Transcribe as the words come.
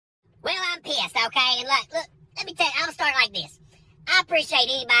I'm pissed, okay? And look, let me tell you, I'll start like this. I appreciate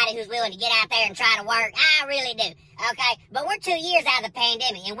anybody who's willing to get out there and try to work. I really do, okay? But we're 2 years out of the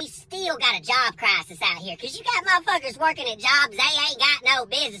pandemic, and we still got a job crisis out here. Because you got motherfuckers working at jobs they ain't got no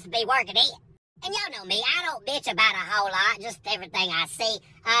business to be working in. And y'all know me, I don't bitch about a whole lot, just everything I see.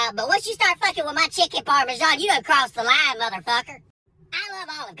 But once you start fucking with my chicken parmesan, you done crossed the line, motherfucker. I love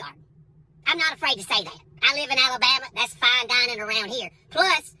Olive Garden. I'm not afraid to say that. I live in Alabama. That's fine dining around here.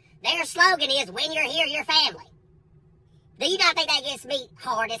 Plus, their slogan is, when you're here, you're family. Do you not think that gets me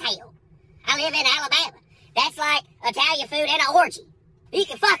hard as hell? I live in Alabama. That's like Italian food and an orgy. You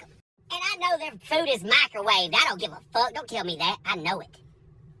can fuck them. And I know their food is microwaved. I don't give a fuck. Don't tell me that. I know it.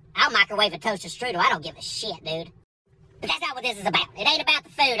 I'll microwave a toasted strudel. I don't give a shit, dude. But that's not what this is about. It ain't about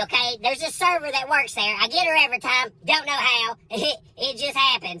the food, okay? There's a server that works there. I get her every time. Don't know how. It just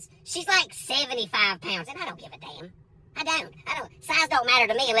happens. She's like 75 pounds, and I don't give a damn. I don't. Size don't matter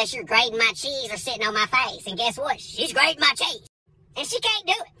to me unless you're grading my cheese or sitting on my face. And guess what? She's grading my cheese. And she can't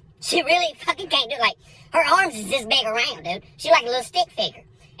do it. She really fucking can't do it. Like, her arms is this big around, dude. She like a little stick figure.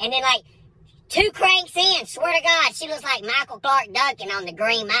 And then, like, 2 cranks in, swear to God, she looks like Michael Clark Duncan on the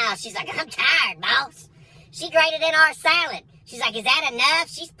Green Mile. She's like, I'm tired, boss. She graded in our salad. She's like, is that enough?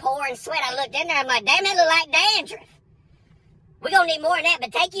 She's pouring sweat. I looked in there, I'm like, damn, it look like dandruff. We're gonna need more than that,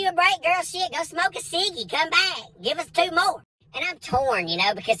 but take you a break, girl. Shit, go smoke a ciggy. Come back. Give us 2 more. And I'm torn, you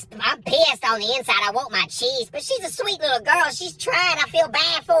know, because I'm pissed on the inside. I want my cheese, but she's a sweet little girl. She's trying. I feel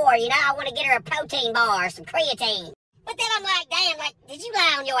bad for her, you know. I want to get her a protein bar or some creatine. But then I'm like, damn, like, did you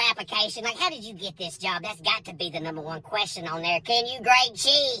lie on your application? Like, how did you get this job? That's got to be the #1 question on there. Can you grade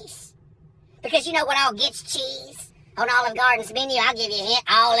cheese? Because you know what all gets cheese? On Olive Garden's menu, I'll give you a hint,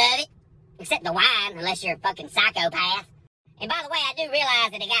 all of it. Except the wine, unless you're a fucking psychopath. And by the way, I do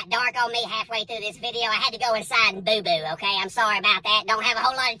realize that it got dark on me halfway through this video. I had to go inside and boo-boo, okay? I'm sorry about that. Don't have a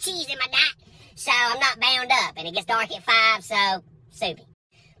whole lot of cheese in my diet, so I'm not bound up. And it gets dark at 5, so soupy.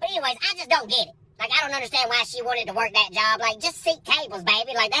 But anyways, I just don't get it. Like, I don't understand why she wanted to work that job. Like, just seat tables,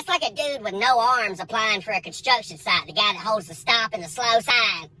 baby. Like, that's like a dude with no arms applying for a construction site. The guy that holds the stop and the slow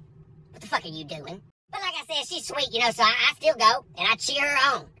sign. What the fuck are you doing? But like I said, she's sweet, you know, so I still go, and I cheer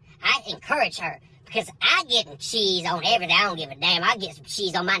her on. I encourage her. Because I get cheese on everything. I don't give a damn. I get some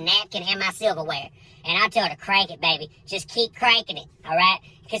cheese on my napkin and my silverware. And I tell her to crank it, baby. Just keep cranking it, all right?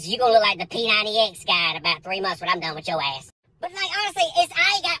 Because you're going to look like the P90X guy in about 3 months when I'm done with your ass. But, like, honestly,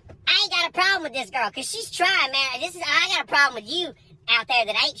 I ain't got a problem with this girl. Because she's trying, man. I got a problem with you out there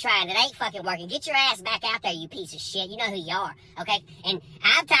that ain't trying, that ain't fucking working. Get your ass back out there, you piece of shit. You know who you are, okay? And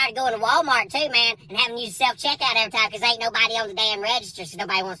I'm tired of going to Walmart, too, man, and having to use self-checkout every time because ain't nobody on the damn register, so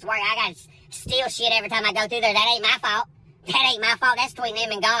nobody wants to work. I got to steal shit every time I go through there. That ain't my fault. That ain't my fault. That's between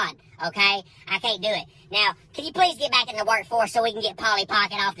them and God, okay? I can't do it. Now, can you please get back in the workforce so we can get Polly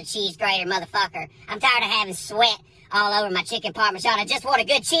Pocket off the cheese grater, motherfucker? I'm tired of having sweat all over my chicken parmesan. I just want a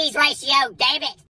good cheese ratio, damn it.